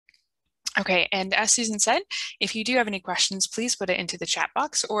Okay, and as Susan said, if you do have any questions, please put it into the chat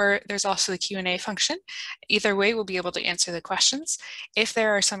box, or there's also the Q&A function. Either way, we'll be able to answer the questions. If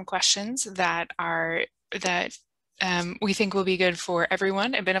there are some questions that we think will be good for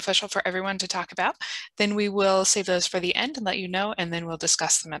everyone and beneficial for everyone to talk about, then we will save those for the end and let you know, and then we'll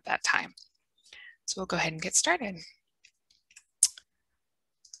discuss them at that time. So we'll go ahead and get started.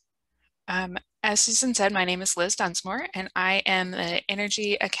 As Susan said, my name is Liz Dunsmore, and I am the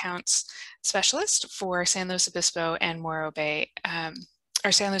Energy Accounts Specialist for San Luis Obispo and Morro Bay,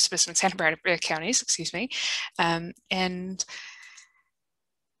 or San Luis Obispo and Santa Barbara counties, excuse me. So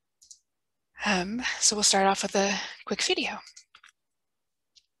we'll start off with a quick video.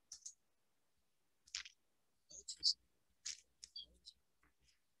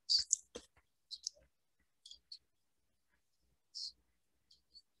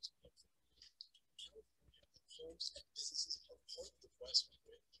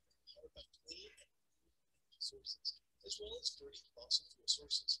 Sources, as well as dirty fossil fuel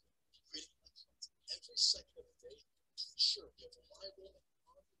sources, creating electrons every second of the day to ensure we have reliable and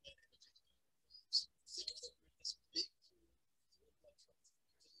on-demand energy. Think of the grid as a big pool full of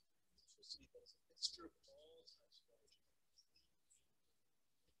electrons, electricity that is a mixture of all types of energy.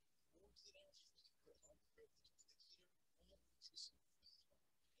 More clean energy we can put on the grid to make the heater and electricity.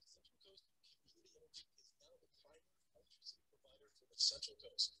 Central Coast Community Energy is now the primary electricity provider for the Central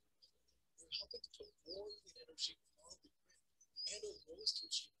Coast. We're helping to put more clean energy on the grid, and our goal is to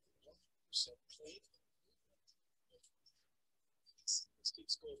achieve 100% clean and renewable energy. This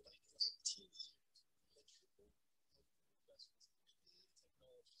keeps going by 18 years and triple our investments in clean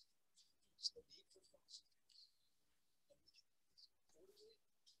technologies to reduce the need for fossil fuels. And we can do this affordably to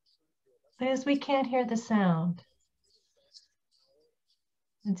improve your electric. Liz, we can't hear the sound.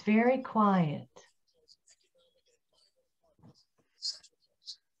 It's very quiet.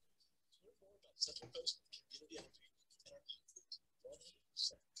 Central Coast Community Energy and our commitment to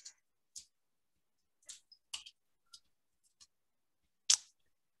 100%.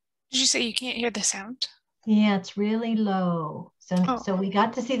 Did you say you can't hear the sound? Yeah, it's really low. So we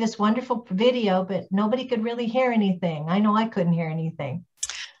got to see this wonderful video, but nobody could really hear anything. I know I couldn't hear anything.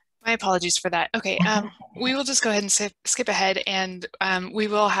 My apologies for that. Okay, we will just go ahead and skip ahead, and we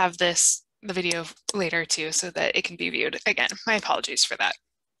will have the video later too, so that it can be viewed again. My apologies for that.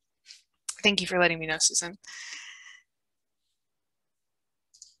 Thank you for letting me know, Susan.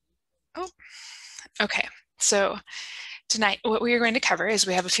 Oh, okay. So tonight, what we are going to cover is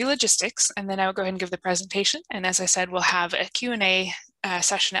we have a few logistics, and then I will go ahead and give the presentation. And as I said, we'll have a Q&A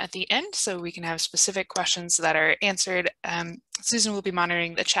session at the end, so we can have specific questions that are answered. Susan will be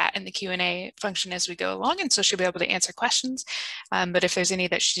monitoring the chat and the Q&A function as we go along, and so she'll be able to answer questions. But if there's any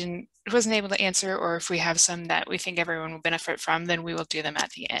that she wasn't able to answer, or if we have some that we think everyone will benefit from, then we will do them at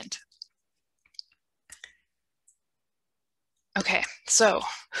the end. Okay, so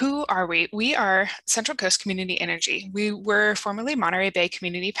who are we? We are Central Coast Community Energy. We were formerly Monterey Bay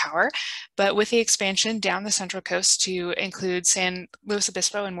Community Power, but with the expansion down the Central Coast to include San Luis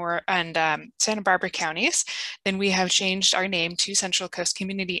Obispo and Santa Barbara counties, then we have changed our name to Central Coast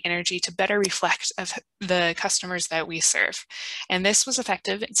Community Energy to better reflect of the customers that we serve. And this was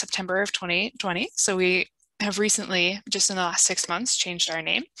effective in September of 2020. So we have recently, just in the last 6 months, changed our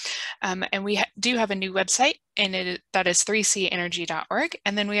name. And we do have a new website, and that is 3cenergy.org.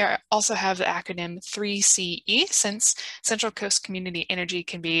 And then we also have the acronym 3CE, since Central Coast Community Energy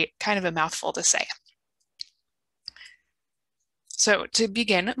can be kind of a mouthful to say. So to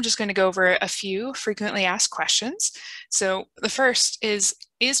begin, I'm just going to go over a few frequently asked questions. So the first is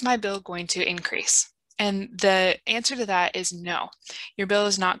my bill going to increase? And the answer to that is no, your bill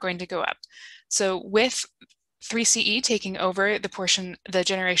is not going to go up. So with 3CE taking over the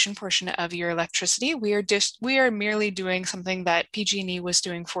generation portion of your electricity, we are merely doing something that PG&E was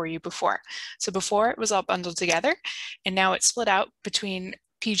doing for you before. So before it was all bundled together, and now it's split out between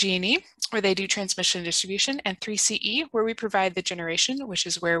PG&E, where they do transmission and distribution, and 3CE, where we provide the generation, which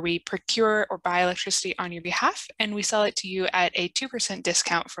is where we procure or buy electricity on your behalf, and we sell it to you at a 2%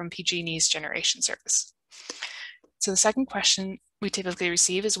 discount from PG&E's generation service. So the second question we typically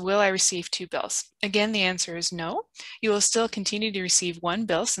receive is, will I receive 2 bills? Again, the answer is no. You will still continue to receive 1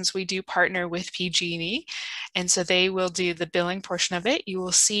 bill, since we do partner with PG&E, and so they will do the billing portion of it. You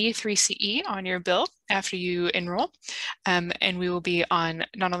will see 3CE on your bill after you enroll, and we will be on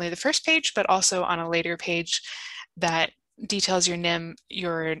not only the first page, but also on a later page that details your NEM,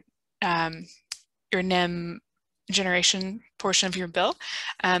 your NEM generation portion of your bill,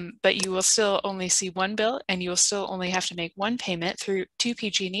 but you will still only see 1 bill, and you will still only have to make 1 payment to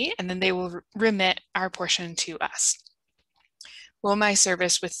PG&E, and then they will remit our portion to us. Will my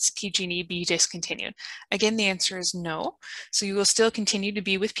service with PG&E be discontinued? Again, the answer is no. So you will still continue to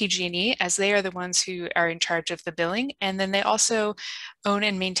be with PG&E as they are the ones who are in charge of the billing. And then they also own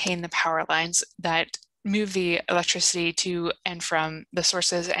and maintain the power lines that move the electricity to and from the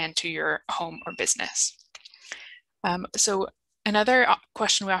sources and to your home or business. So another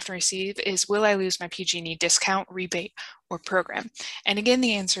question we often receive is, will I lose my PG&E discount, rebate, or program? And again,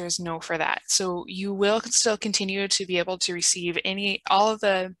 the answer is no for that. So you will still continue to be able to receive all of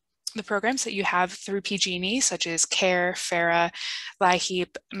the programs that you have through PG&E, such as CARE, FARA,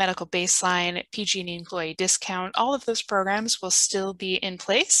 LIHEAP, Medical Baseline, PG&E Employee Discount. All of those programs will still be in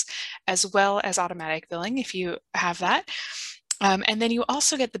place, as well as automatic billing if you have that. And then you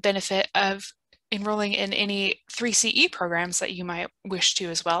also get the benefit of enrolling in any 3CE programs that you might wish to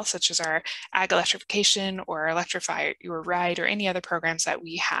as well, such as our ag electrification or electrify your ride or any other programs that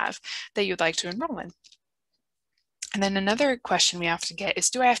we have that you'd like to enroll in. And then another question we often get is,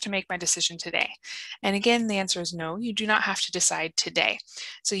 do I have to make my decision today? And again, the answer is no, you do not have to decide today.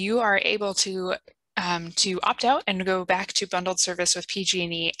 So you are able to opt out and go back to bundled service with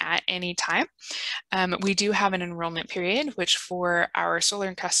PG&E at any time. We do have an enrollment period, which for our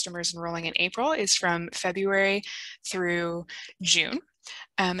solar customers enrolling in April is from February through June.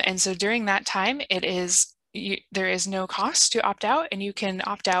 And so during that time, there is no cost to opt out, and you can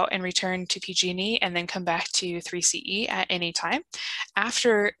opt out and return to PG&E and then come back to 3CE at any time.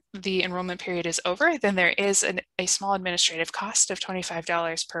 After the enrollment period is over, then there is a small administrative cost of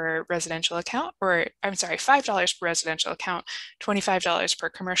 $25 per residential account, or I'm sorry, $5 per residential account, $25 per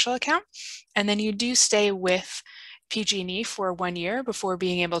commercial account. And then you do stay with PG&E for 1 year before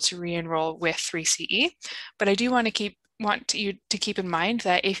being able to re-enroll with 3CE. But I do want you to keep in mind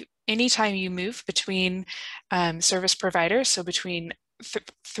that if anytime you move between service providers, so between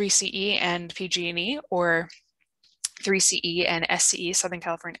 3CE and PG&E, or 3CE and SCE, Southern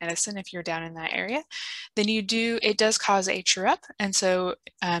California Edison, if you're down in that area, then it does cause a true up. And so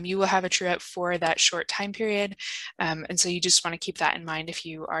you will have a true up for that short time period. And so you just want to keep that in mind if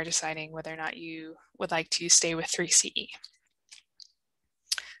you are deciding whether or not you would like to stay with 3CE.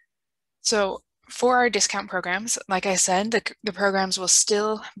 So for our discount programs, like I said, the programs will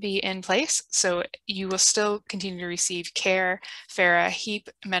still be in place. So you will still continue to receive CARE, FARA, HEAP,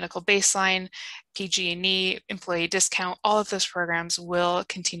 Medical Baseline, PG&E, Employee Discount. All of those programs will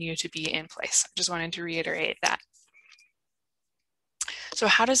continue to be in place. I just wanted to reiterate that. So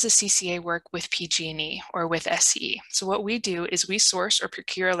how does the CCA work with PG&E or with SCE? So what we do is we source or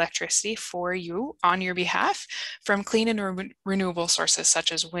procure electricity for you on your behalf from clean and renewable sources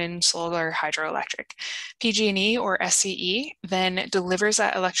such as wind, solar, hydroelectric. PG&E or SCE then delivers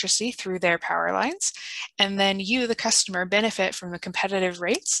that electricity through their power lines, and then you, the customer, benefit from the competitive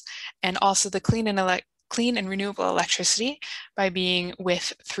rates and also the clean and renewable electricity by being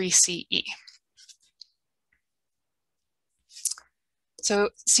with 3CE. So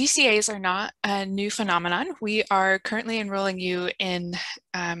CCAs are not a new phenomenon. We are currently enrolling you in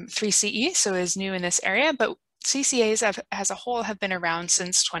 3CE, so is new in this area, but CCAs as a whole have been around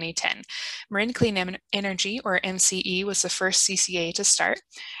since 2010. Marin Clean Energy, or MCE, was the first CCA to start,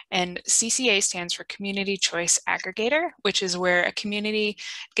 and CCA stands for Community Choice Aggregator, which is where a community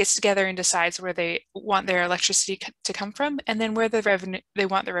gets together and decides where they want their electricity to come from, and then where they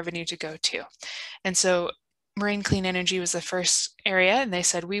want the revenue to go to. And so Marine Clean Energy was the first area, and they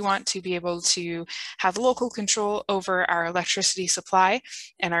said, we want to be able to have local control over our electricity supply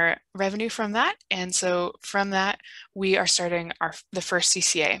and our revenue from that. And so from that, we are starting the first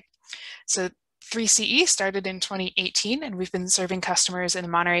CCA. So 3CE started in 2018, and we've been serving customers in the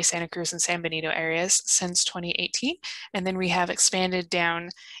Monterey, Santa Cruz, and San Benito areas since 2018. And then we have expanded down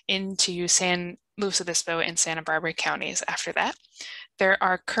into San Luis Obispo and Santa Barbara counties after that. There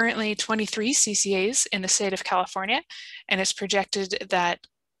are currently 23 CCAs in the state of California, and it's projected that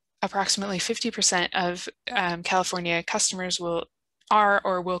approximately 50% of California customers will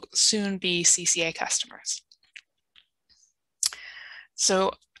soon be CCA customers.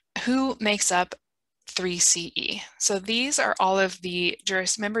 So who makes up 3CE? So these are all of the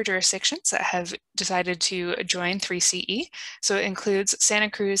member jurisdictions that have decided to join 3CE. So it includes Santa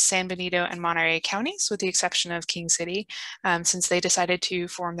Cruz, San Benito, and Monterey counties, with the exception of King City, since they decided to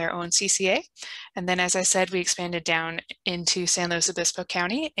form their own CCA. And then, as I said, we expanded down into San Luis Obispo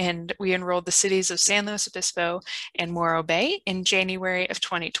County, and we enrolled the cities of San Luis Obispo and Morro Bay in January of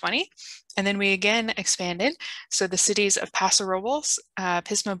 2020. And then we again expanded. So the cities of Paso Robles,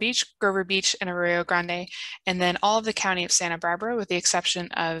 Pismo Beach, Grover Beach, and Arroyo Grande, and then all of the county of Santa Barbara, with the exception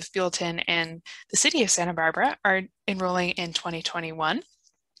of Buellton and the city of Santa Barbara, are enrolling in 2021.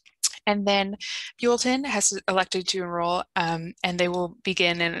 And then Buellton has elected to enroll, and they will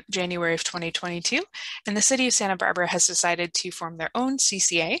begin in January of 2022. And the city of Santa Barbara has decided to form their own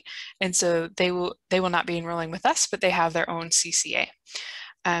CCA, and so they will not be enrolling with us, but they have their own CCA.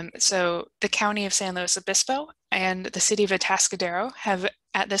 So the county of San Luis Obispo and the city of Atascadero have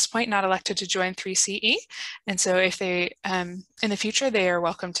at this point not elected to join 3CE. And so if they, in the future, they are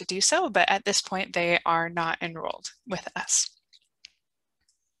welcome to do so, but at this point they are not enrolled with us.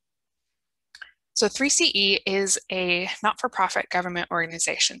 So 3CE is a not-for-profit government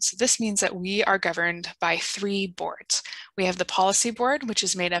organization. So this means that we are governed by 3 boards. We have the policy board, which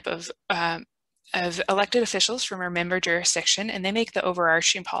is made up of elected officials from our member jurisdiction, and they make the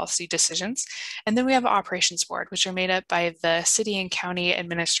overarching policy decisions. And then we have an operations board, which are made up by the city and county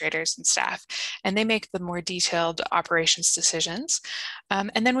administrators and staff, and they make the more detailed operations decisions.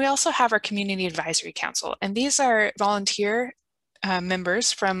 And then we also have our community advisory council, and these are volunteer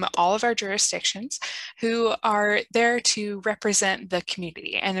members from all of our jurisdictions who are there to represent the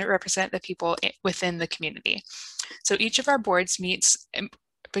community and represent the people within the community. So each of our boards meets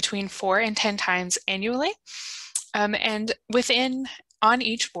between 4 and 10 times annually. And on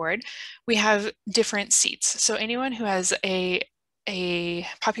each board, we have different seats. So anyone who has a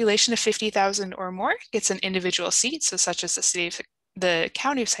population of 50,000 or more gets an individual seat, so such as the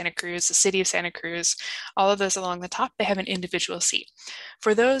county of Santa Cruz, the city of Santa Cruz, all of those along the top, they have an individual seat.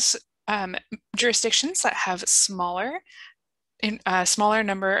 For those jurisdictions that have smaller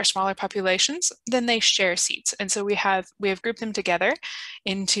number or smaller populations, then they share seats. And so we have grouped them together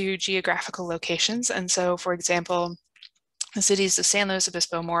into geographical locations. And so, for example, the cities of San Luis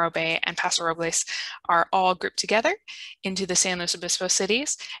Obispo, Morro Bay, and Paso Robles are all grouped together into the San Luis Obispo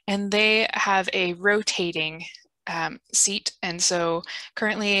cities, and they have a rotating seat. And so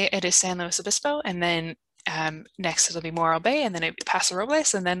currently it is San Luis Obispo, and then next it'll be Morro Bay, and then it'll be Paso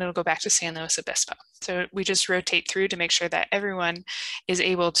Robles, and then it'll go back to San Luis Obispo. So we just rotate through to make sure that everyone is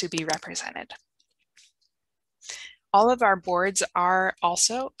able to be represented. All of our boards are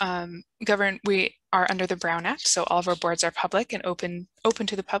also governed, we are under the Brown Act, so all of our boards are public and open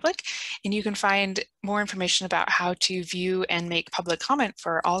to the public, and you can find more information about how to view and make public comment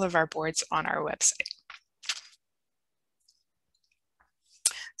for all of our boards on our website.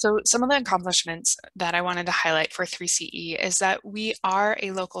 So some of the accomplishments that I wanted to highlight for 3CE is that we are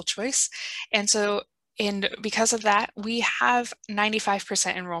a local choice. And because of that, we have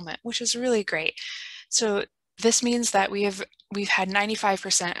 95% enrollment, which is really great. So this means that we've had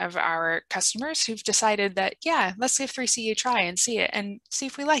 95% of our customers who've decided that, yeah, let's give 3CE a try and see it and see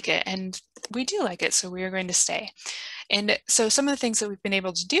if we like it. And we do like it, so we are going to stay. And so some of the things that we've been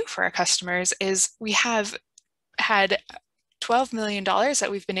able to do for our customers is we have had $12 million that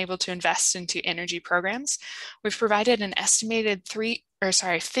we've been able to invest into energy programs. We've provided an estimated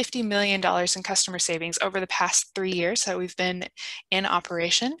 $50 million in customer savings over the past 3 years that we've been in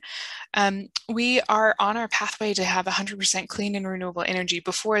operation. We are on our pathway to have 100% clean and renewable energy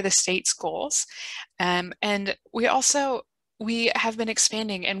before the state's goals. And we have been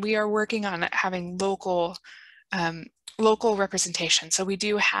expanding, and we are working on having local representation. So we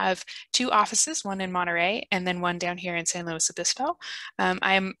do have 2 offices, one in Monterey and then one down here in San Luis Obispo.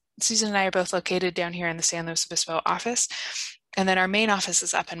 Susan and I are both located down here in the San Luis Obispo office. And then our main office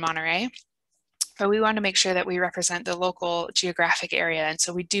is up in Monterey. But we want to make sure that we represent the local geographic area. And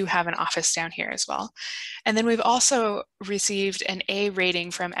so we do have an office down here as well. And then we've also received an A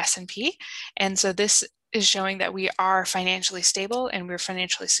rating from S&P. And so this is showing that we are financially stable and we're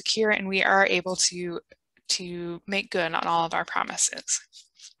financially secure, and we are able to make good on all of our promises.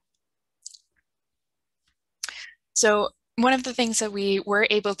 So one of the things that we were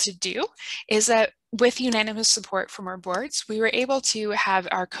able to do is that with unanimous support from our boards, we were able to have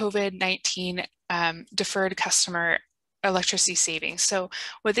our COVID-19 deferred customer electricity savings. So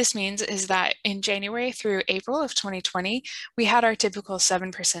what this means is that in January through April of 2020, we had our typical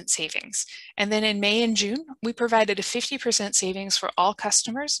 7% savings. And then in May and June, we provided a 50% savings for all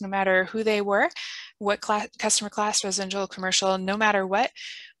customers, no matter who they were, what customer class, residential, commercial, no matter what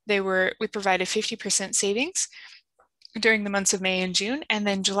they were, we provided 50% savings during the months of May and June. And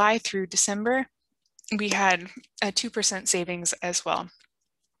then July through December, we had a 2% savings as well.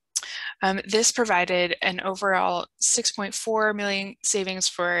 This provided an overall 6.4 million savings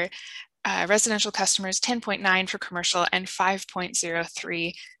for residential customers, 10.9 for commercial, and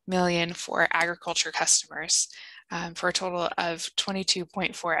 5.03 million for agriculture customers, for a total of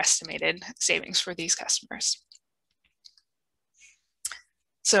 22.4 estimated savings for these customers.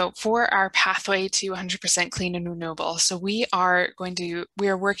 So for our pathway to 100% clean and renewable, so we are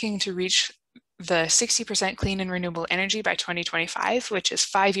working to reach the 60% clean and renewable energy by 2025, which is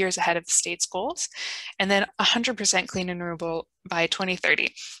 5 years ahead of the state's goals, and then 100% clean and renewable by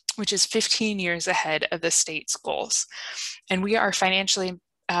 2030, which is 15 years ahead of the state's goals. And we are financially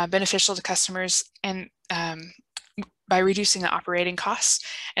beneficial to customers and by reducing the operating costs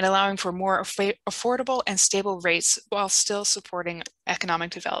and allowing for more affordable and stable rates while still supporting economic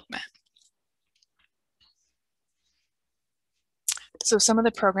development. So some of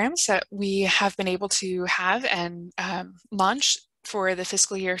the programs that we have been able to have and launch for the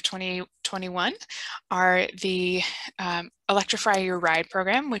fiscal year 2021 are the Electrify Your Ride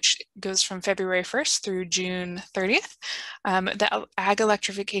program, which goes from February 1st through June 30th. The Ag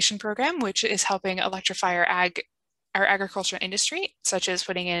Electrification program, which is helping electrify our agricultural industry, such as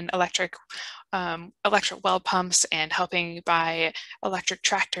putting in electric well pumps and helping buy electric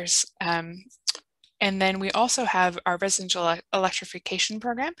tractors. And then we also have our residential electrification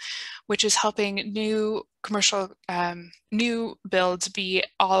program, which is helping new commercial, new builds be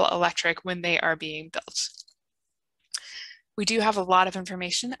all electric when they are being built. We do have a lot of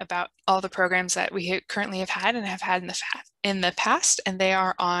information about all the programs that we currently have had and have had in the past, and they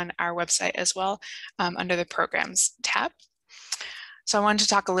are on our website as well under the Programs tab. So I wanted to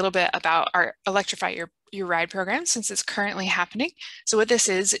talk a little bit about our Electrify Your Ride program since it's currently happening. So what this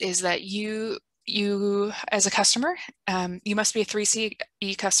is that you as a customer, you must be a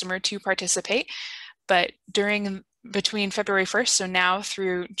 3CE customer to participate, but between February 1st, so now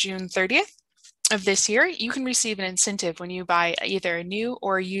through June 30th of this year, you can receive an incentive when you buy either a new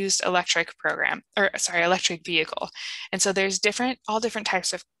or used electric vehicle. And so there's all different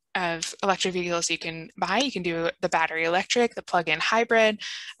types of electric vehicles you can buy. You can do the battery electric, the plug-in hybrid,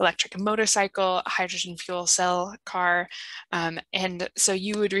 electric motorcycle, hydrogen fuel cell car. And so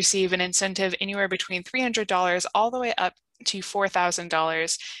you would receive an incentive anywhere between $300 all the way up to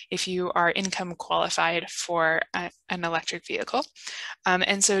 $4,000 if you are income qualified for an electric vehicle.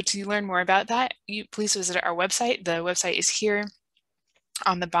 And so to learn more about that, please visit our website. The website is here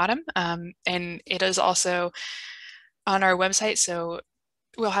on the bottom, and it is also on our website. So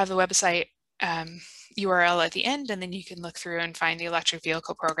we'll have the website URL at the end, and then you can look through and find the electric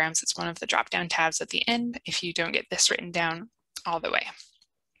vehicle programs. It's one of the drop-down tabs at the end if you don't get this written down all the way.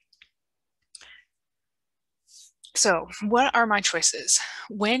 So what are my choices?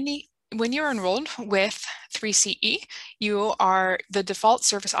 When you're enrolled with 3CE, the default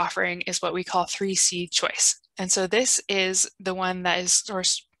service offering is what we call 3C choice. And so this is the one that is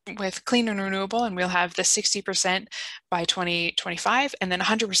sourced with clean and renewable, and we'll have the 60% by 2025 and then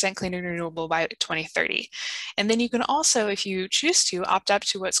 100% clean and renewable by 2030. And then you can also, if you choose to, opt up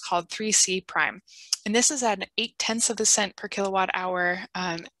to what's called 3C prime. And this is at an 0.8 cents per kilowatt hour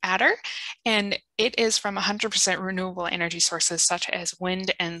adder, and it is from 100% renewable energy sources such as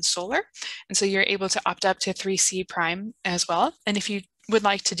wind and solar. And so you're able to opt up to 3C prime as well. And if you would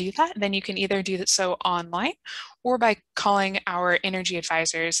like to do that, then you can either do so online or by calling our energy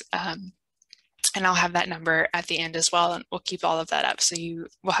advisors, and I'll have that number at the end as well, and we'll keep all of that up so you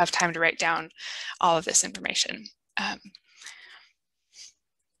will have time to write down all of this information.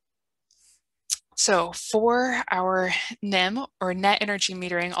 So for our NEM, or net energy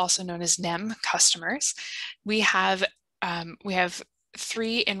metering, also known as NEM customers, we have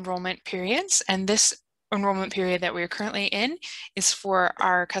 3 enrollment periods, and this enrollment period that we're currently in is for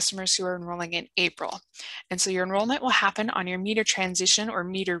our customers who are enrolling in April. And so your enrollment will happen on your meter transition or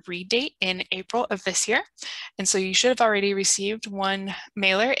meter read date in April of this year. And so you should have already received one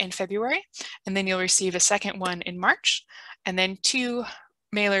mailer in February, and then you'll receive a second one in March, and then 2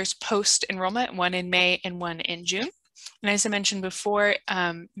 mailers post-enrollment, one in May and one in June. And as I mentioned before,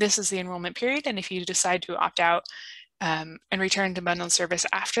 this is the enrollment period, and if you decide to opt out and return to bundled service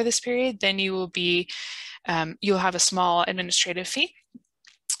after this period, then you will be, you'll have a small administrative fee.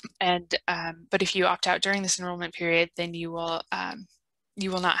 And but if you opt out during this enrollment period, then you will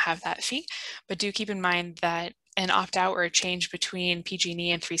not have that fee. But do keep in mind that an opt out or a change between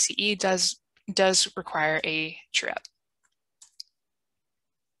PG&E and 3CE does require a true up.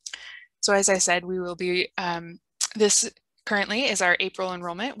 So as I said, we will be this currently is our April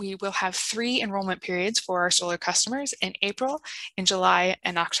enrollment. We will have 3 enrollment periods for our solar customers in April, in July,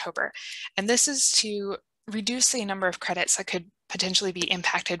 and October. And this is to reduce the number of credits that could potentially be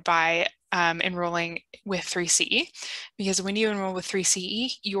impacted by enrolling with 3CE. Because when you enroll with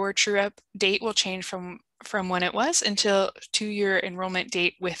 3CE, your true-up date will change from when it was to your enrollment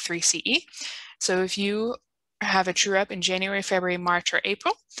date with 3CE. So if you have a true up in January, February, March, or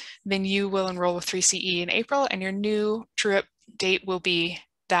April, then you will enroll with 3CE in April, and your new true up date will be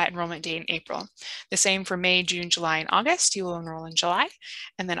that enrollment date in April. The same for May, June, July, and August. You will enroll in July,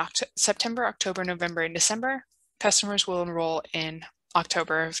 and then September, October, November, and December, customers will enroll in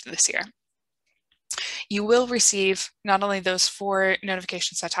October of this year. You will receive not only those 4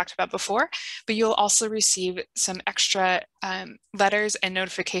 notifications I talked about before, but you'll also receive some extra letters and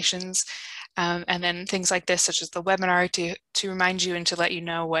notifications, and then things like this, such as the webinar, to remind you and to let you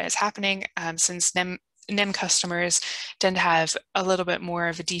know what is happening, since NEM customers tend to have a little bit more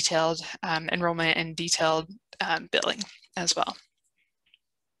of a detailed enrollment and detailed billing as well.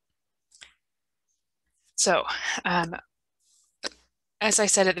 So as I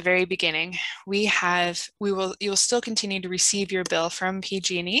said at the very beginning, you'll still continue to receive your bill from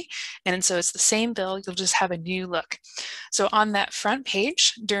PG&E, and so it's the same bill, you'll just have a new look. So on that front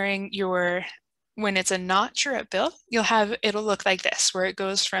page, when it's a not true up bill, it'll look like this, where it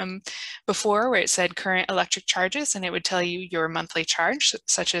goes from before, where it said current electric charges, and it would tell you your monthly charge,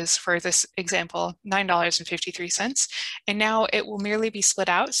 such as for this example, $9.53. And now it will merely be split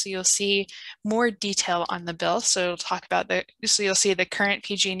out, so you'll see more detail on the bill. So it'll talk about so you'll see the current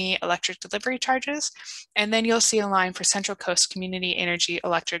PG&E electric delivery charges, and then you'll see a line for Central Coast Community Energy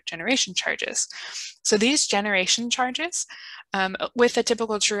electric generation charges. So these generation charges, with a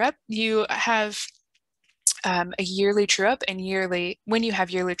typical true-up, you have a yearly true-up and when you have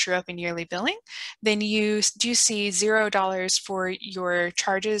yearly true-up and yearly billing, then you do see $0 for your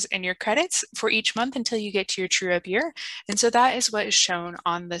charges and your credits for each month until you get to your true-up year. And so that is what is shown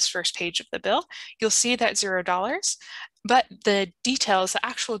on this first page of the bill. You'll see that $0, but the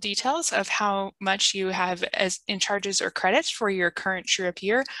actual details of how much you have as in charges or credits for your current true-up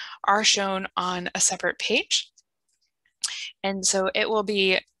year are shown on a separate page. And so it will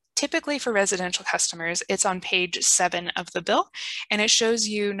be typically for residential customers, it's on page 7 of the bill, and it shows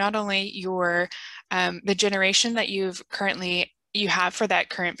you not only the generation that you have for that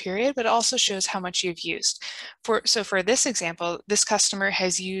current period, but it also shows how much you've used. So for this example, this customer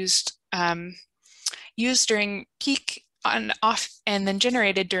has used during peak on off and then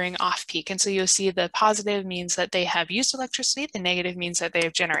generated during off peak. And so you'll see the positive means that they have used electricity, the negative means that they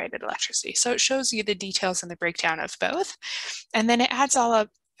have generated electricity. So it shows you the details and the breakdown of both. And then it adds all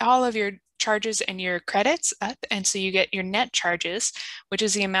of your charges and your credits up. And so you get your net charges, which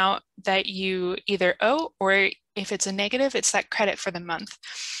is the amount that you either owe, or if it's a negative, it's that credit for the month.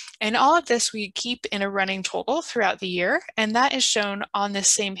 And all of this we keep in a running total throughout the year, and that is shown on this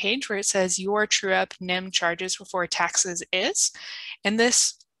same page where it says your true-up NEM charges before taxes is. And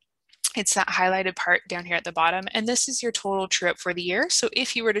it's that highlighted part down here at the bottom, and this is your total true-up for the year. So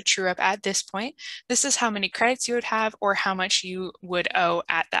if you were to true-up at this point, this is how many credits you would have or how much you would owe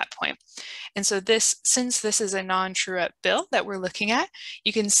at that point. And so since this is a non-true-up bill that we're looking at,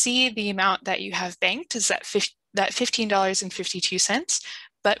 you can see the amount that you have banked is that $15.52.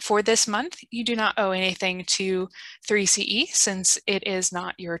 But for this month, you do not owe anything to 3CE since it is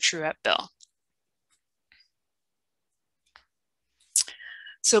not your true-up bill.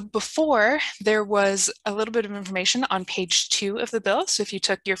 So before, there was a little bit of information on page 2 of the bill. So if you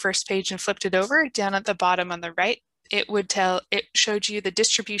took your first page and flipped it over, down at the bottom on the right, it showed you the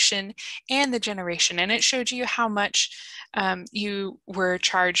distribution and the generation, and it showed you how much you were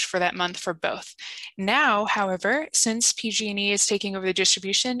charged for that month for both. Now, however, since PG&E is taking over the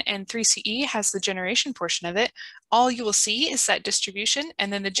distribution and 3CE has the generation portion of it, all you will see is that distribution,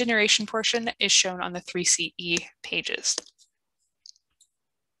 and then the generation portion is shown on the 3CE pages.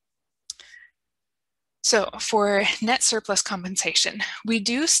 So for net surplus compensation, we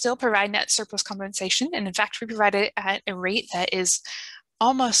do still provide net surplus compensation. And in fact, we provide it at a rate that is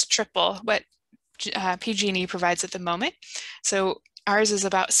almost triple what PG&E provides at the moment. So ours is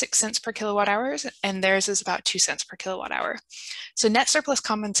about 6 cents per kilowatt hour, and theirs is about 2 cents per kilowatt hour. So net surplus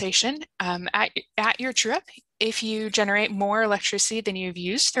compensation at your true-up, if you generate more electricity than you've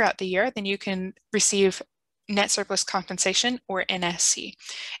used throughout the year, then you can receive net surplus compensation, or NSC.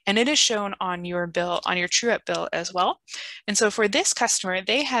 And it is shown on your bill, on your true-up bill as well. And so for this customer,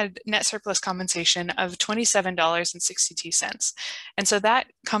 they had net surplus compensation of $27.62. And so that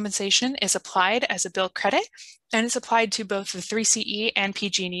compensation is applied as a bill credit, and it's applied to both the 3CE and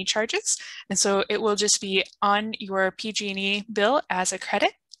PG&E charges. And so it will just be on your PG&E bill as a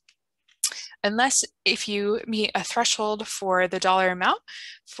credit, unless if you meet a threshold for the dollar amount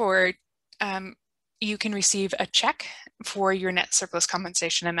for you can receive a check for your net surplus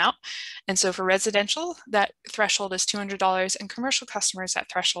compensation amount. And so for residential, that threshold is $200, and commercial customers, that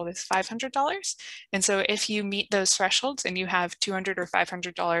threshold is $500. And so if you meet those thresholds and you have $200 or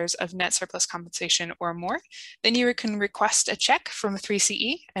 $500 of net surplus compensation or more, then you can request a check from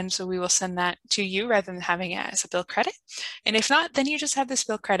 3CE. And so we will send that to you rather than having it as a bill credit. And if not, then you just have this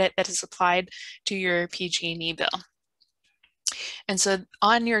bill credit that is applied to your PG&E bill. And so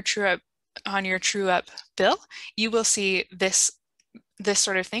on your true up bill, you will see this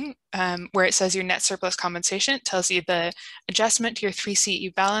sort of thing where it says your net surplus compensation. It tells you the adjustment to your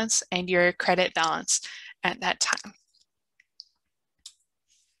 3CE balance and your credit balance at that time.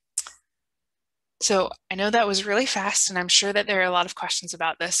 So I know that was really fast, and I'm sure that there are a lot of questions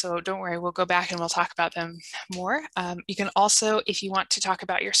about this, so don't worry, we'll go back and we'll talk about them more. You can also, if you want to talk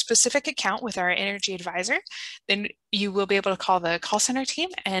about your specific account with our energy advisor, then you will be able to call the call center team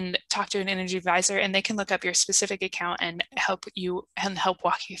and talk to an energy advisor, and they can look up your specific account and help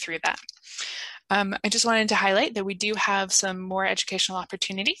walk you through that. I just wanted to highlight that we do have some more educational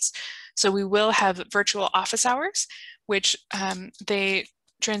opportunities. So we will have virtual office hours, which they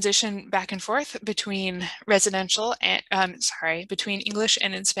transition back and forth between residential and between English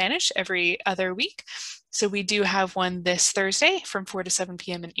and in Spanish every other week. So we do have one this Thursday from 4 to 7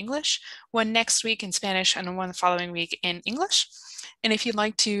 p.m. in English, one next week in Spanish, and one the following week in English. And if you'd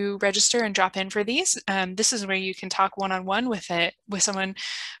like to register and drop in for these, this is where you can talk one-on-one with someone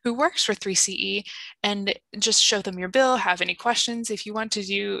who works for 3CE and just show them your bill, have any questions. If you want to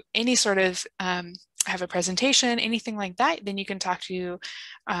do any sort of have a presentation, anything like that, then you can talk to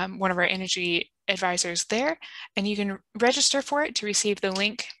one of our energy advisors there, and you can register for it to receive the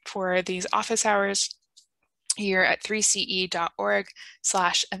link for these office hours here at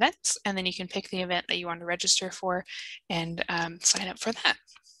 3ce.org/events, and then you can pick the event that you want to register for and sign up for that.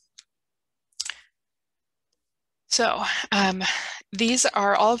 So these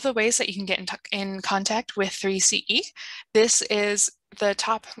are all of the ways that you can get in contact with 3CE. The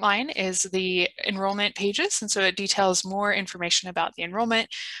top line is the enrollment pages, and so it details more information about the enrollment.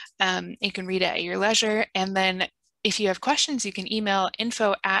 You can read it at your leisure, and then if you have questions, you can email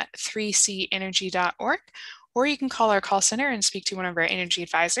info@3cenergy.org, or you can call our call center and speak to one of our energy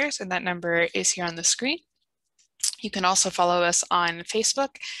advisors, and that number is here on the screen. You can also follow us on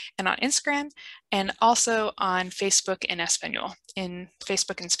Facebook and on Instagram, and also on Facebook in Espanol, in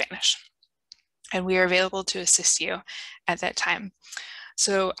Facebook in Spanish. And we are available to assist you at that time.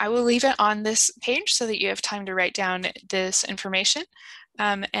 So I will leave it on this page so that you have time to write down this information,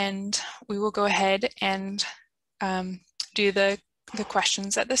 and we will go ahead and do the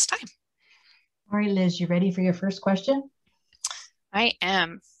questions at this time. All right, Liz, you ready for your first question? I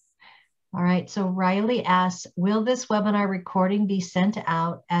am. All right, so Riley asks, will this webinar recording be sent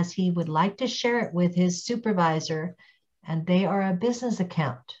out, as he would like to share it with his supervisor, and they are a business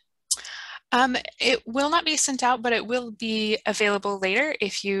account? It will not be sent out, but it will be available later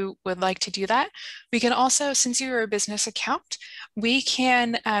if you would like to do that. We can also, since you're a business account, we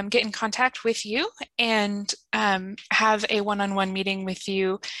can get in contact with you and have a one-on-one meeting with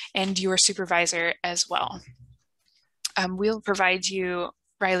you and your supervisor as well. We'll provide you,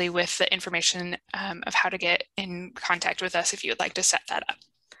 Riley, with the information of how to get in contact with us if you would like to set that up.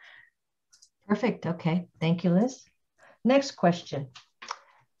 Perfect. Okay. Thank you, Liz. Next question.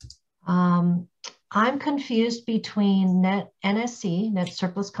 I'm confused between net NSC, net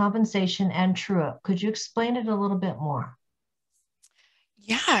surplus compensation, and true up. Could you explain it a little bit more?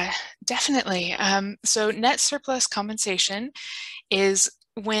 Yeah, definitely. So net surplus compensation is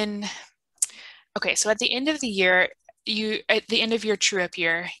when, okay, so at the end of the year, at the end of your true up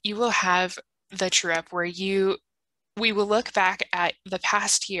year, you will have the true up where we will look back at the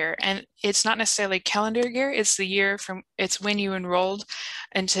past year, and it's not necessarily calendar year, it's the year it's when you enrolled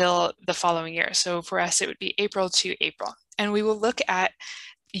until the following year. So for us, it would be April to April. And we will look at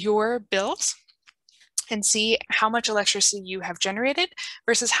your bills and see how much electricity you have generated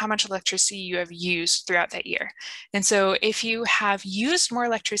versus how much electricity you have used throughout that year. And so if you have used more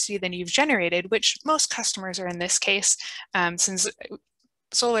electricity than you've generated, which most customers are in this case, since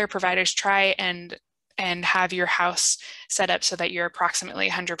solar providers try and have your house set up so that you're approximately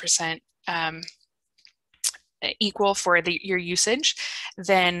 100% equal for your usage,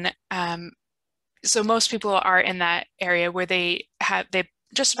 then so most people are in that area where they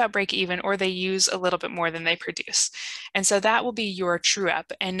just about break even, or they use a little bit more than they produce. And so that will be your true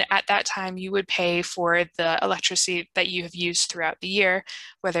up. And at that time, you would pay for the electricity that you have used throughout the year,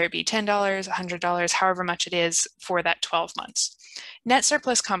 whether it be $10, $100, however much it is for that 12 months. Net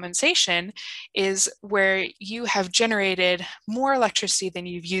surplus compensation is where you have generated more electricity than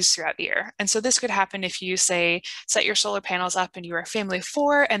you've used throughout the year. And so this could happen if you say set your solar panels up and you're a family of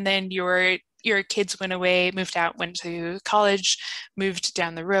four, and then your kids went away, moved out, went to college, moved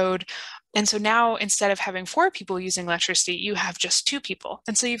down the road. And so now instead of having 4 people using electricity, you have just 2 people.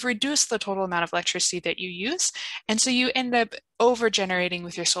 And so you've reduced the total amount of electricity that you use. And so you end up over generating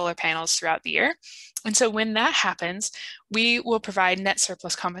with your solar panels throughout the year. And so when that happens, we will provide net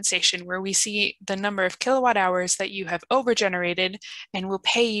surplus compensation, where we see the number of kilowatt hours that you have over generated, and we'll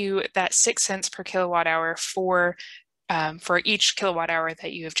pay you that 6 cents per kilowatt hour for each kilowatt hour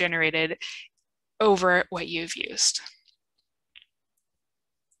that you have generated over what you've used.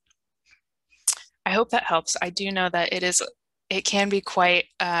 I hope that helps. I do know that it can be quite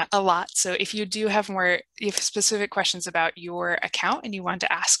a lot. So if you do have specific questions about your account and you want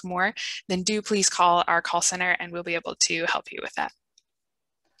to ask more, then do please call our call center and we'll be able to help you with that.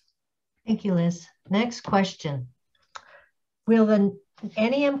 Thank you, Liz. Next question. Will the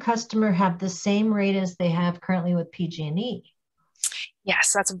NEM customer have the same rate as they have currently with PG&E?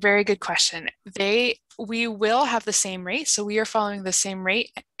 Yes, that's a very good question. We will have the same rate. So we are following the same rate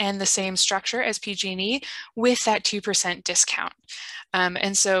and the same structure as PG&E with that 2% discount.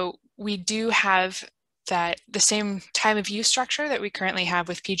 And so we do have the same time of use structure that we currently have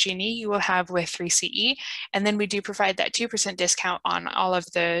with PG&E, you will have with 3CE. And then we do provide that 2% discount on all of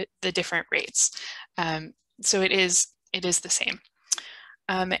the different rates. So it is the same.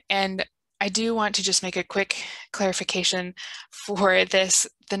 And I do want to just make a quick clarification for this.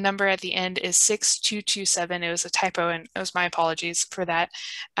 The number at the end is 6227. It was a typo, and it was my apologies for that.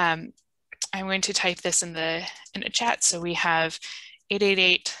 I'm going to type this in the chat. So we have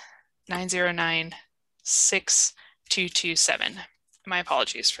 888-909-6227. My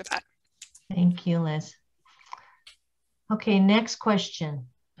apologies for that. Thank you, Liz. Okay, next question.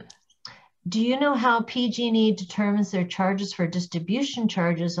 Do you know how PG&E determines their charges for distribution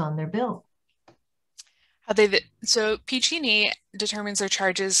charges on their bill? So PG&E determines their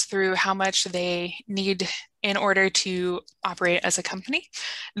charges through how much they need in order to operate as a company.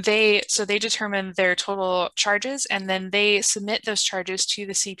 So they determine their total charges, and then they submit those charges to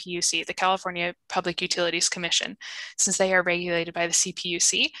the CPUC, the California Public Utilities Commission. Since they are regulated by the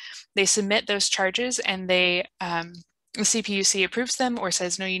CPUC, they submit those charges, and the CPUC approves them or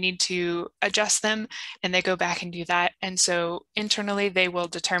says, no, you need to adjust them, and they go back and do that. And so internally, they will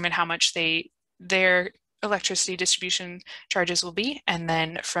determine how much their electricity distribution charges will be, and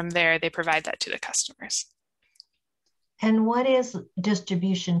then from there, they provide that to the customers. And what is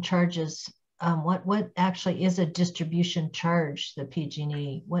distribution charges? What actually is a distribution charge, the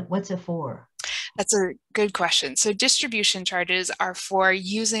PG&E? What's it for? That's a good question. So distribution charges are for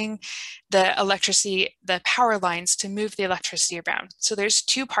using the electricity, the power lines to move the electricity around. So there's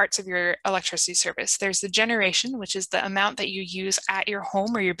 2 parts of your electricity service. There's the generation, which is the amount that you use at your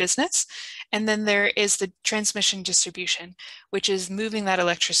home or your business. And then there is the transmission distribution, which is moving that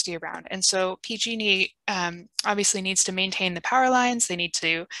electricity around. And so PG&E obviously needs to maintain the power lines. They need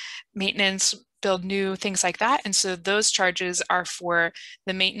to maintenance, build new things like that. And so those charges are for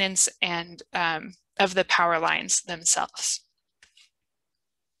the maintenance and of the power lines themselves.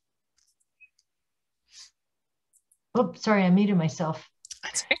 Oh, sorry, I muted myself.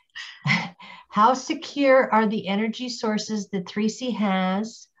 That's right. How secure are the energy sources that 3C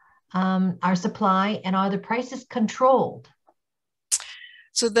has, our supply, and are the prices controlled?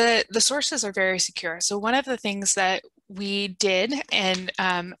 So the sources are very secure. So one of the things that we did, and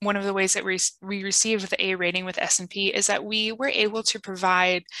one of the ways that we received the A rating with S&P, is that we were able to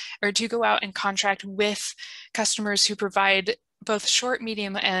provide or to go out and contract with customers who provide both short,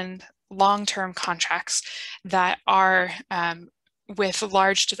 medium, and long-term contracts that are with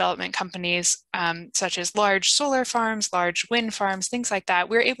large development companies, such as large solar farms, large wind farms, things like that.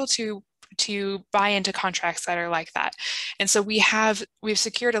 We're able to buy into contracts that are like that. And so we've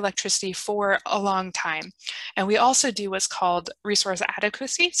secured electricity for a long time. And we also do what's called resource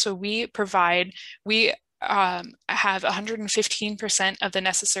adequacy. So we have 115% of the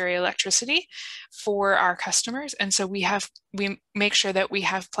necessary electricity for our customers. And so we make sure that we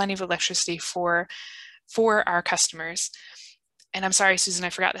have plenty of electricity for our customers. And I'm sorry, Susan, I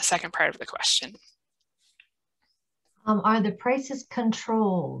forgot the second part of the question. Are the prices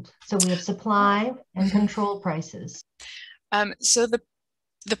controlled? So we have supply and control prices. So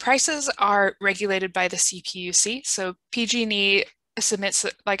the prices are regulated by the CPUC. So PG&E submits,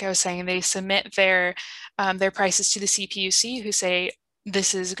 like I was saying, they submit their prices to the CPUC, who say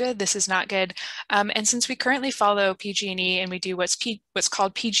this is good, this is not good. And since we currently follow PG&E and we do what's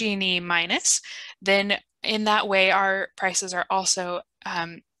called PG&E minus, then in that way our prices are also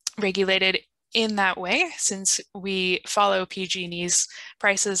regulated in that way, since we follow PG&E's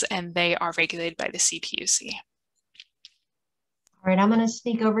prices and they are regulated by the CPUC. All right, I'm going to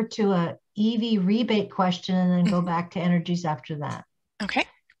sneak over to a EV rebate question and then go back to energies after that. Okay.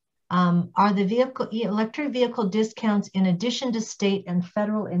 Are the electric vehicle discounts in addition to state and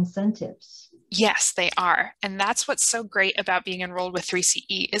federal incentives? Yes, they are. And that's what's so great about being enrolled with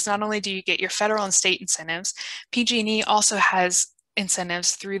 3CE is not only do you get your federal and state incentives, PG&E also has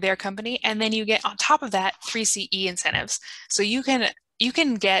incentives through their company, and then you get on top of that 3CE incentives. So you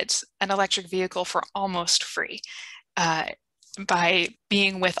can get an electric vehicle for almost free by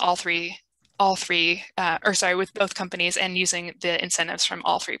being with with both companies and using the incentives from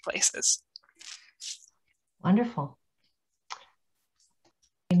all three places. Wonderful.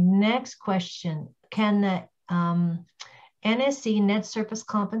 Next question. Can the NSC, net surplus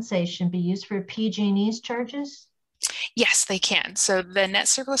compensation, be used for PG&E's charges? Yes, they can. So the net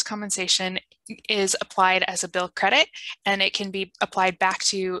surplus compensation is applied as a bill credit, and it can be applied back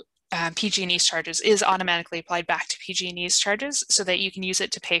to PG&E's charges, is automatically applied back to PG&E's charges so that you can use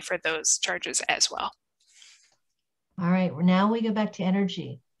it to pay for those charges as well. All right, now we go back to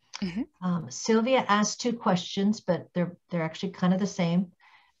energy. Sylvia asked two questions, but they're actually kind of the same.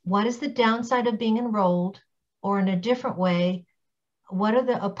 What is the downside of being enrolled? Or in a different way, what are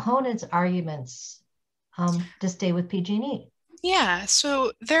the opponents' arguments to stay with PG&E? Yeah,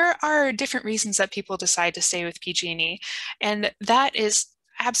 so there are different reasons that people decide to stay with PG&E, and that is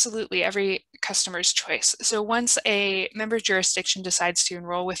absolutely every customer's choice. So once a member jurisdiction decides to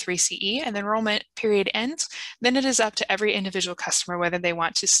enroll with 3CE and the enrollment period ends, then it is up to every individual customer whether they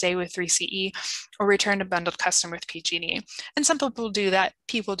want to stay with 3CE or return a bundled customer with PG&E. And some people do that.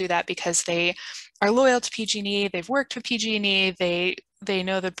 People do that because they are loyal to PG&E, they've worked with PG&E, they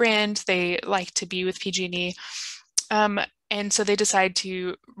know the brand, they like to be with PG&E. And so they decide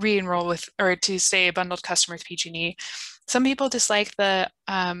to re-enroll with, or to stay a bundled customer with PG&E. Some people dislike the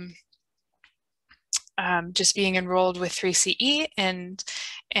just being enrolled with 3CE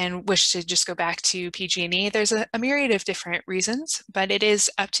and wish to just go back to PG&E. There's a myriad of different reasons, but it is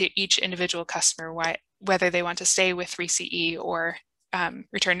up to each individual customer whether they want to stay with 3CE or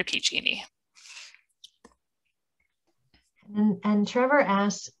return to PG&E. And Trevor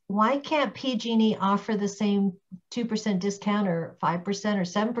asks, why can't PG&E offer the same 2% discount or 5%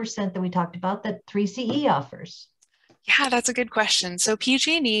 or 7% that we talked about that 3CE offers? Yeah, that's a good question. So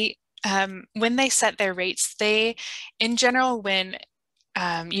PG&E, when they set their rates, in general, when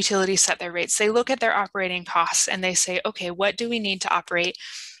utilities set their rates, they look at their operating costs and they say, okay, what do we need to operate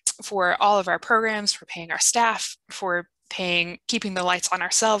for all of our programs, for paying our staff, for keeping the lights on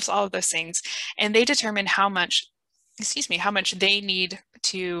ourselves, all of those things. And they determine how much they need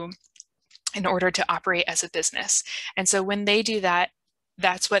in order to operate as a business. And so when they do that,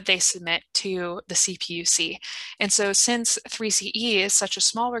 that's what they submit to the CPUC. And so since 3CE is such a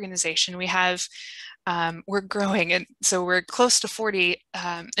small organization, we're growing, and so we're close to 40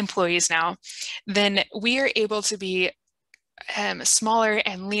 employees now, then we are able to be smaller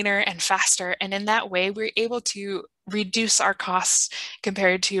and leaner and faster. And in that way, we're able to reduce our costs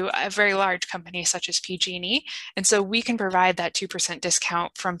compared to a very large company such as PG&E. And so we can provide that 2%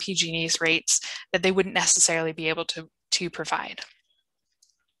 discount from PG&E's rates that they wouldn't necessarily be able to provide.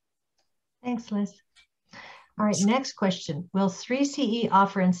 Thanks, Liz. All right, next question. Will 3CE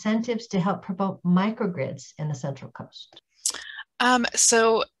offer incentives to help promote microgrids in the Central Coast?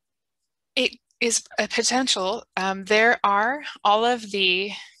 So it is a potential. There are all of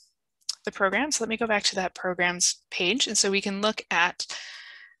the programs. Let me go back to that programs page. And so we can look at,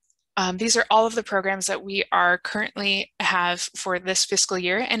 these are all of the programs that we are currently have for this fiscal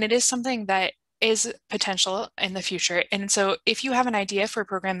year. And it is something that is potential in the future. And so if you have an idea for a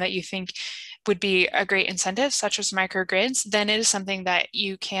program that you think would be a great incentive, such as microgrids, then it is something that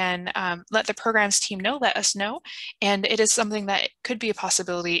you can let the programs team know, let us know. And it is something that could be a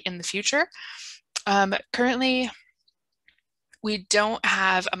possibility in the future. Currently, we don't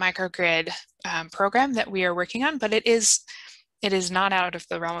have a microgrid program that we are working on, but it is not out of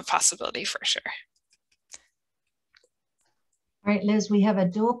the realm of possibility for sure. All right, Liz, we have a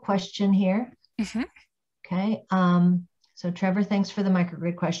dual question here. Mm-hmm. Okay, so Trevor, thanks for the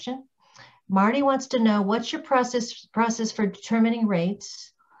microgrid question. Marty wants to know, what's your process for determining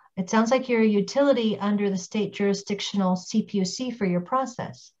rates? It sounds like you're a utility under the state jurisdictional CPUC for your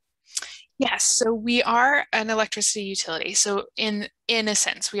process. Yes, so we are an electricity utility. So in a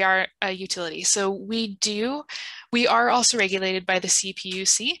sense, we are a utility. So we are also regulated by the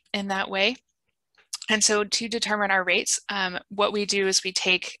CPUC in that way. And so to determine our rates, what we do is we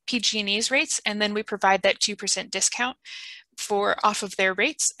take PG&E's rates and then we provide that 2% discount for off of their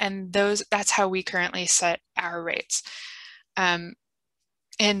rates, and that's how we currently set our rates. And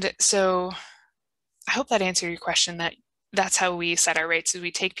so I hope that answered your question, that that's how we set our rates, is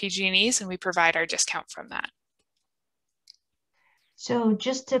we take PG&Es and we provide our discount from that. So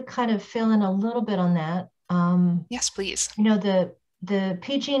just to kind of fill in a little bit on that. Yes, please. You know, the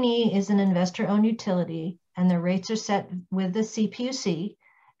PG&E is an investor-owned utility, and the rates are set with the CPUC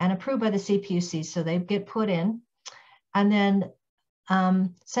and approved by the CPUC, so they get put in. And then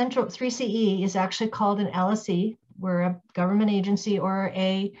Central 3CE is actually called an LSE. We're a government agency or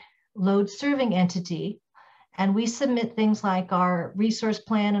a load serving entity. And we submit things like our resource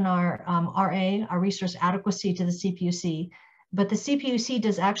plan and our RA, our resource adequacy, to the CPUC. But the CPUC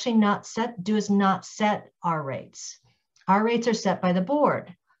does not set our rates. Our rates are set by the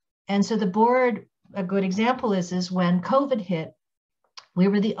board. And so the board, a good example is when COVID hit, we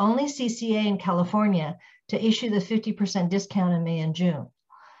were the only CCA in California to issue the 50% discount in May and June.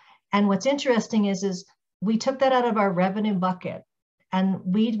 And what's interesting is we took that out of our revenue bucket, and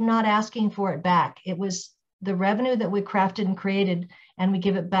we're not asking for it back. It was the revenue that we crafted and created, and we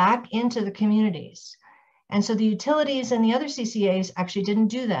give it back into the communities. And so the utilities and the other CCAs actually didn't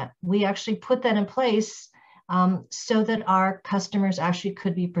do that. We actually put that in place so that our customers actually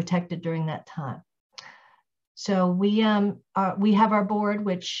could be protected during that time. So we have our board,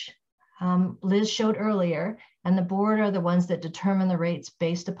 which Liz showed earlier, and the board are the ones that determine the rates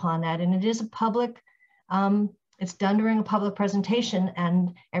based upon that. And it is a public, it's done during a public presentation,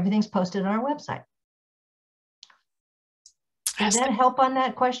 and everything's posted on our website. Does that help on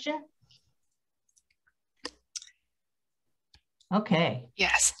that question? Okay.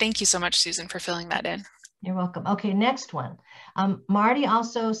 Yes, thank you so much, Susan, for filling that in. You're welcome. Okay, next one. Marty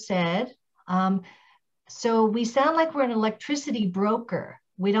also said, so we sound like we're an electricity broker.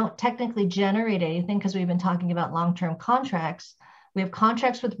 We don't technically generate anything because we've been talking about long-term contracts. We have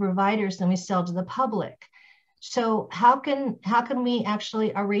contracts with providers and we sell to the public. So how can we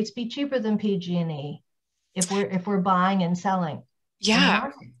actually, our rates be cheaper than PG&E if we're buying and selling?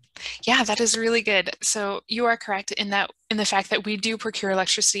 Yeah. Yeah, that is really good. So you are correct in the fact that we do procure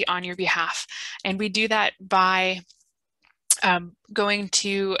electricity on your behalf, and we do that by going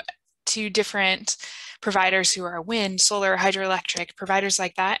to different providers who are wind, solar, hydroelectric, providers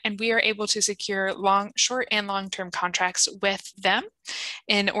like that, and we are able to secure short and long-term contracts with them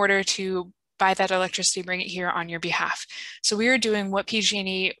in order to buy that electricity, bring it here on your behalf. So we are doing what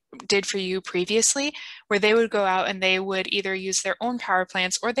PG&E did for you previously, where they would go out and they would either use their own power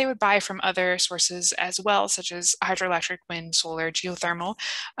plants or they would buy from other sources as well, such as hydroelectric, wind, solar, geothermal,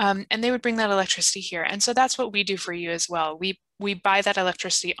 and they would bring that electricity here. And so that's what we do for you as well. We buy that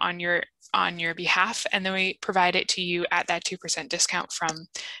electricity on your behalf, and then we provide it to you at that 2% discount from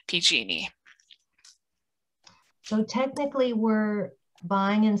PG&E. So technically we're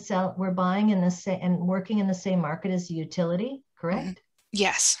buying in the same and working in the same market as the utility, correct? Mm-hmm.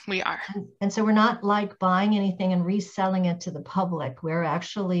 Yes, we are. And so we're not like buying anything and reselling it to the public. We're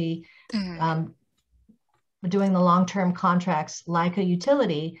actually doing the long-term contracts like a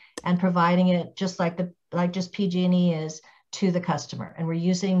utility and providing it just just PG&E is to the customer. And we're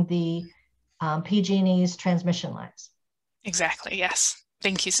using the PG&E's transmission lines. Exactly. Yes.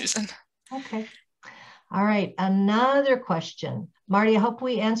 Thank you, Susan. Okay. All right. Another question. Marty, I hope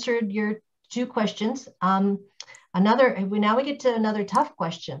we answered your 2 questions. Now we get to another tough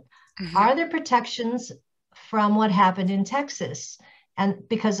question. Mm-hmm. Are there protections from what happened in Texas? And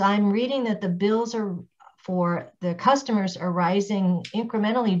because I'm reading that the bills for the customers are rising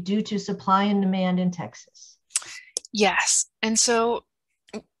incrementally due to supply and demand in Texas. Yes. And so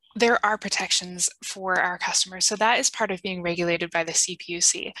there are protections for our customers. So that is part of being regulated by the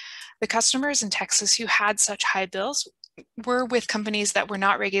CPUC. The customers in Texas who had such high bills were with companies that were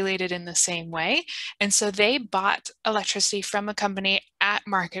not regulated in the same way. And so they bought electricity from a company at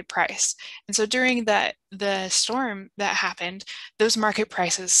market price. And so during the storm that happened, those market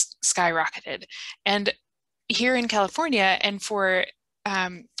prices skyrocketed. And here in California, and for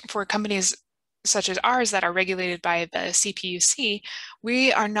companies such as ours that are regulated by the CPUC,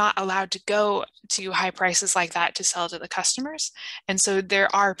 we are not allowed to go to high prices like that to sell to the customers. And so there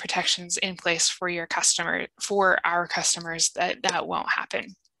are protections in place for our customers that won't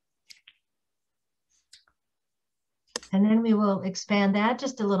happen. And then we will expand that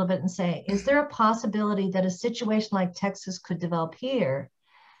just a little bit and say, is there a possibility that a situation like Texas could develop here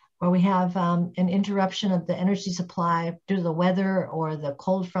or we have an interruption of the energy supply due to the weather or the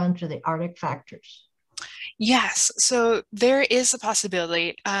cold front or the Arctic factors? Yes, so there is a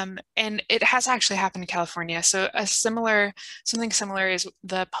possibility, and it has actually happened in California. So something similar is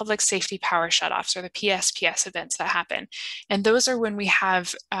the public safety power shutoffs or the PSPS events that happen. And those are when we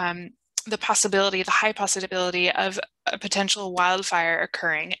have the high possibility of a potential wildfire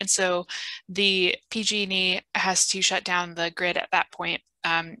occurring. And so the PG&E has to shut down the grid at that point,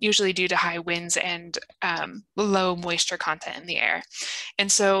 usually due to high winds and low moisture content in the air.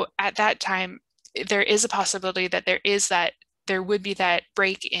 And so at that time, there is a possibility that there would be that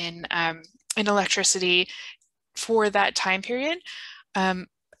break in electricity for that time period.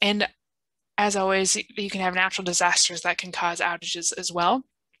 And as always, you can have natural disasters that can cause outages as well.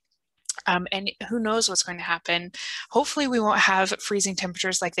 And who knows what's going to happen. Hopefully we won't have freezing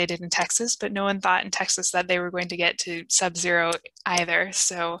temperatures like they did in Texas, but no one thought in Texas that they were going to get to sub-zero either.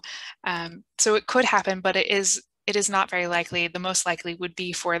 So it could happen, but it is not very likely. The most likely would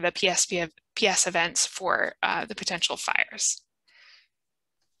be for the PS events for the potential fires.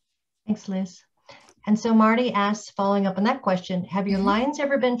 Thanks, Liz. And so Marty asks, following up on that question, have your lines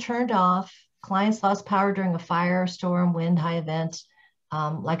ever been turned off? Clients lost power during a fire, storm, wind, high event,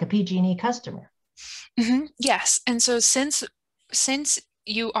 like a PG&E customer? Yes. And so since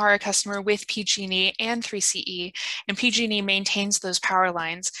you are a customer with PG&E and 3CE, and PG&E maintains those power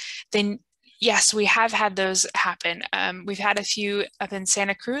lines, then yes, we have had those happen. We've had a few up in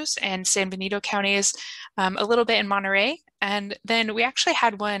Santa Cruz and San Benito counties, a little bit in Monterey, and then we actually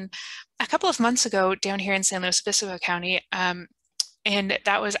had one a couple of months ago down here in San Luis Obispo County, and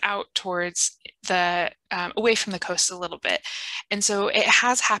that was out towards the away from the coast a little bit. And so it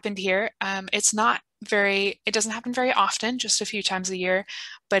has happened here. It doesn't happen very often, just a few times a year,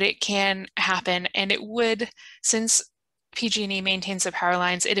 but it can happen. And it would, since PG&E maintains the power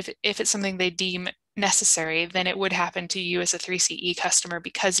lines, if it's something they deem necessary, then it would happen to you as a 3CE customer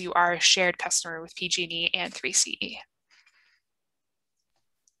because you are a shared customer with PG&E and 3CE.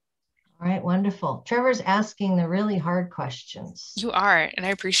 All right, wonderful. Trevor's asking the really hard questions. You are, and I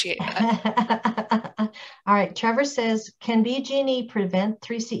appreciate that. All right, Trevor says, can PG&E prevent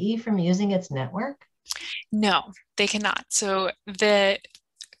 3CE from using its network? No, they cannot. So the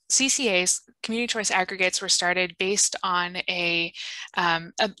CCAs, community choice aggregates, were started based on a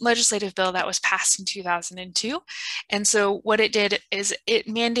legislative bill that was passed in 2002. And so what it did is it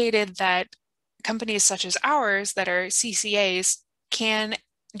mandated that companies such as ours that are CCAs can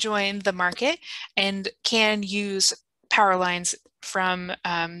join the market and can use power lines from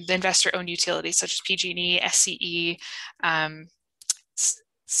the investor-owned utilities such as PG&E, SCE,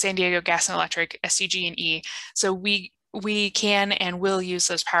 San Diego Gas and Electric, SDG&E. So we can and will use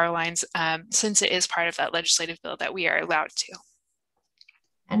those power lines since it is part of that legislative bill that we are allowed to.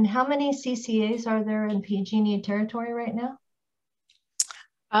 And how many CCAs are there in PG&E territory right now?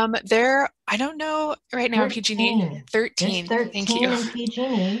 I don't know right now in PG&E. 13. There's 13 Thank you. in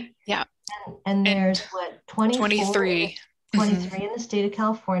PG&E. Yeah. And there's what, 23. 23 in the state of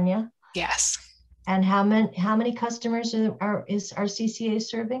California. Yes. And how many customers are CCA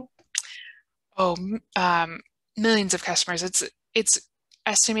serving? Oh, millions of customers. It's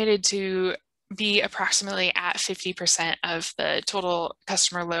estimated to be approximately at 50% of the total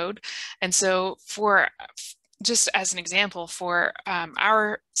customer load. And so for just as an example, for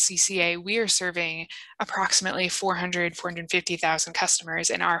our CCA, we are serving approximately 450,000 customers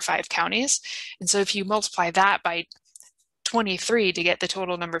in our 5 counties. And so if you multiply that by 23 to get the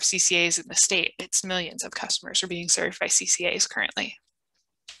total number of CCAs in the state, it's millions of customers are being served by CCAs currently.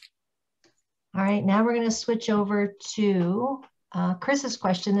 All right, now we're going to switch over to Chris's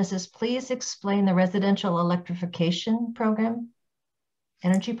question. This is, please explain the residential electrification program,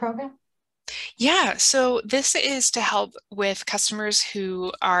 energy program. Yeah, so this is to help with customers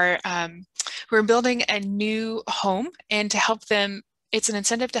who are building a new home, and to help them, it's an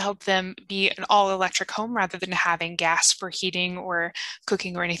incentive to help them be an all-electric home rather than having gas for heating or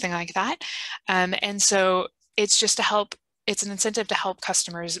cooking or anything like that. And so it's just to help. It's an incentive to help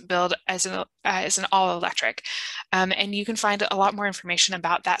customers build as an all-electric. And you can find a lot more information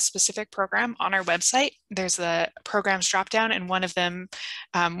about that specific program on our website. There's the programs dropdown, and one of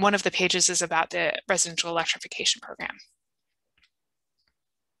the pages is about the residential electrification program.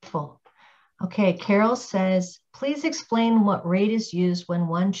 Cool. Okay, Carol says, please explain what rate is used when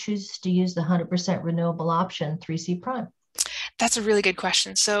one chooses to use the 100% renewable option, 3C prime. That's a really good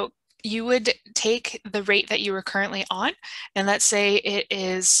question. So you would take the rate that you were currently on, and let's say it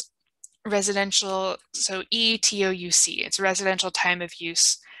is residential, so ETOUC, it's residential time of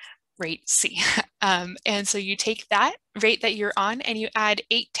use rate C. And so you take that rate that you're on and you add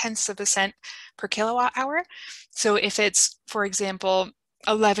 0.8 of a cent per kilowatt hour. So if it's, for example,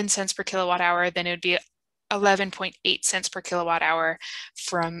 11 cents per kilowatt hour, then it would be 11.8 cents per kilowatt hour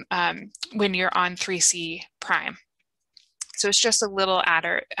from when you're on 3C prime. So it's just a little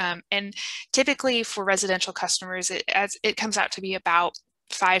adder. And typically for residential customers, it comes out to be about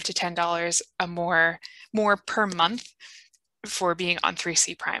 $5 to $10 more per month for being on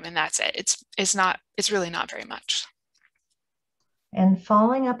 3C prime, and that's it. It's really not very much. And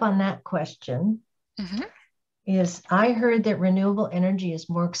following up on that question, is I heard that renewable energy is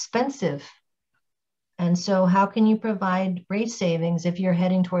more expensive. And so how can you provide rate savings if you're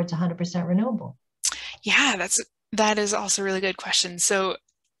heading towards 100% renewable? Yeah, that is also a really good question. So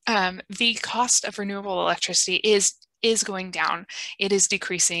the cost of renewable electricity is going down. It is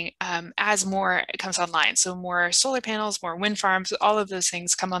decreasing as more comes online. So more solar panels, more wind farms, all of those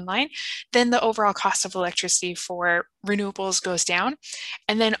things come online. Then the overall cost of electricity for renewables goes down.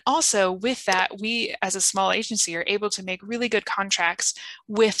 And then also with that, we as a small agency are able to make really good contracts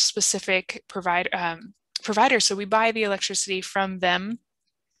with specific providers. So we buy the electricity from them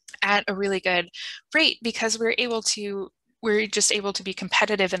at a really good rate because we're just able to be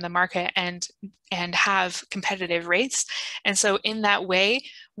competitive in the market and have competitive rates. And so in that way,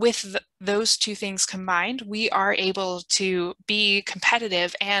 with those two things combined, we are able to be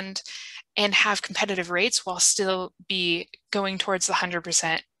competitive and have competitive rates while still be going towards the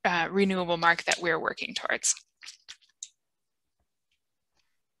 100% renewable mark that we're working towards.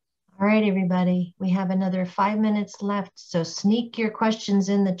 All right, everybody, we have another 5 minutes left. So sneak your questions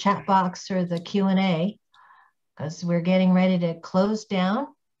in the chat box or the Q&A because we're getting ready to close down.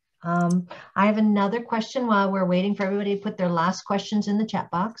 I have another question while we're waiting for everybody to put their last questions in the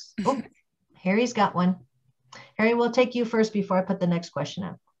chat box. Oh, Harry's got one. Harry, we'll take you first before I put the next question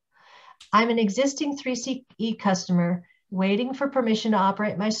up. I'm an existing 3CE customer waiting for permission to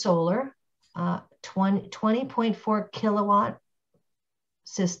operate my solar 20.4 kilowatt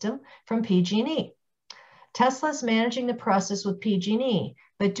system from PG&E. Tesla's managing the process with PG&E,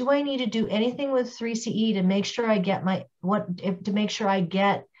 but do I need to do anything with 3CE to make sure I get my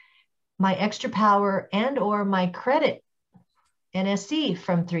extra power and or my credit NSC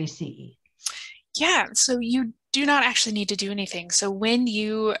from 3CE? Yeah, so you do not actually need to do anything. So when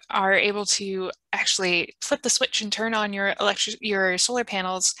you are able to actually flip the switch and turn on your solar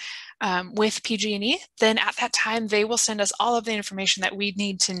panels with PG&E, then at that time they will send us all of the information that we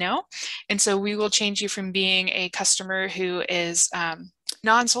need to know. And so we will change you from being a customer who is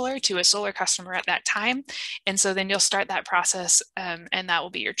non-solar to a solar customer at that time. And so then you'll start that process and that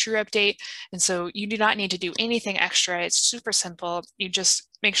will be your true update. And so you do not need to do anything extra. It's super simple. You just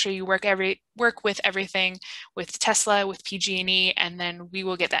make sure you work with everything with Tesla, with PG&E, and then we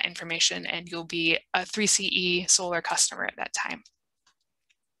will get that information and you'll be a 3CE solar customer at that time.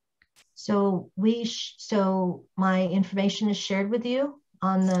 So so my information is shared with you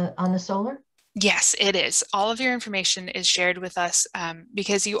on the solar? Yes, it is. All of your information is shared with us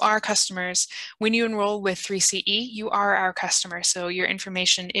because you are customers. When you enroll with 3CE, you are our customer. So your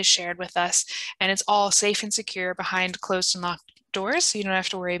information is shared with us and it's all safe and secure behind closed and locked doors. So you don't have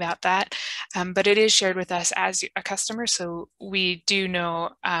to worry about that. But it is shared with us as a customer. So we do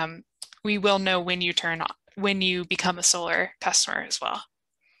know, we will know when you become a solar customer as well.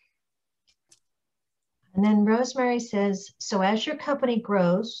 And then Rosemary says, so as your company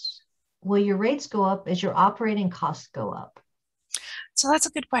grows, will your rates go up as your operating costs go up? So that's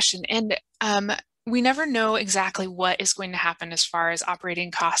a good question. And we never know exactly what is going to happen as far as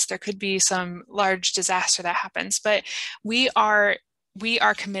operating costs. There could be some large disaster that happens, but we are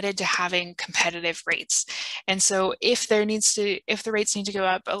committed to having competitive rates. And so if the rates need to go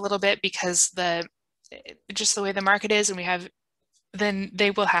up a little bit because just the way the market is and then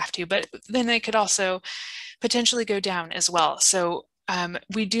they will have to, but then they could also potentially go down as well. So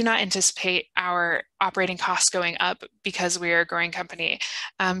we do not anticipate our operating costs going up because we are a growing company.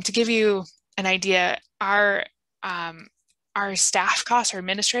 To give you an idea, our staff costs, our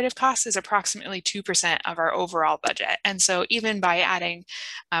administrative costs is approximately 2% of our overall budget. And so even by adding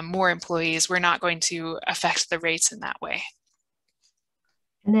more employees, we're not going to affect the rates in that way.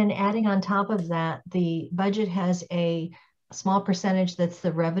 And then adding on top of that, the budget has a small percentage that's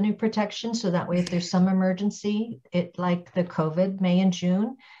the revenue protection. So that way, if there's some emergency, like the COVID, May and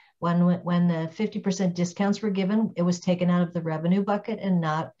June, when the 50% discounts were given, it was taken out of the revenue bucket and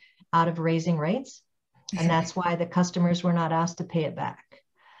not out of raising rates. And that's why the customers were not asked to pay it back.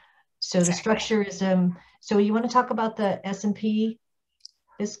 So exactly. The structure is, so you want to talk about the S&P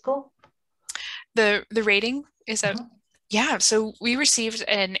fiscal? The rating is that? Yeah, so we received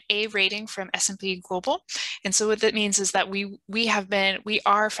an A rating from S&P Global. And so what that means is that we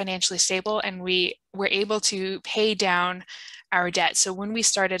are financially stable and we were able to pay down our debt. So when we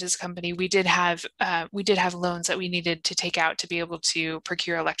started as a company, we did have loans that we needed to take out to be able to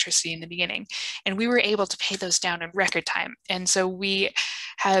procure electricity in the beginning. And we were able to pay those down in record time. And so we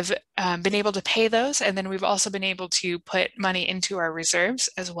have been able to pay those. And then we've also been able to put money into our reserves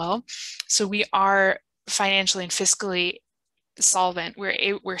as well. So we are financially and fiscally solvent.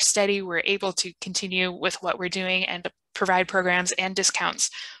 We're steady. We're able to continue with what we're doing and to provide programs and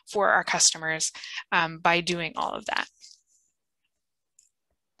discounts for our customers by doing all of that.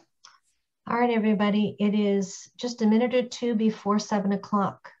 All right, everybody. It is just a minute or two before 7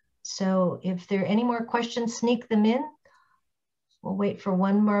 o'clock. So if there are any more questions, sneak them in. We'll wait for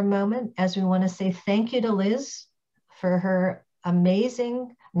one more moment as we want to say thank you to Liz for her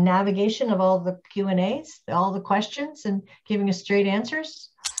amazing navigation of all the Q&As, all the questions, and giving us straight answers.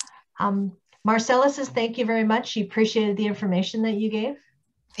 Marcella says thank you very much. She appreciated the information that you gave.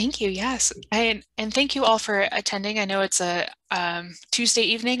 Thank you. Yes. And thank you all for attending. I know it's a Tuesday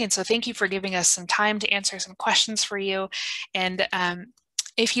evening, and so thank you for giving us some time to answer some questions for you. And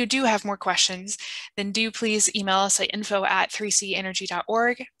if you do have more questions, then do please email us at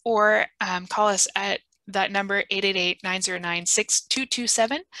info@3cenergy.org or call us at that number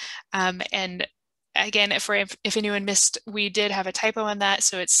 888-909-6227. And again, if anyone missed, we did have a typo on that,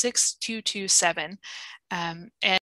 so it's 6227. And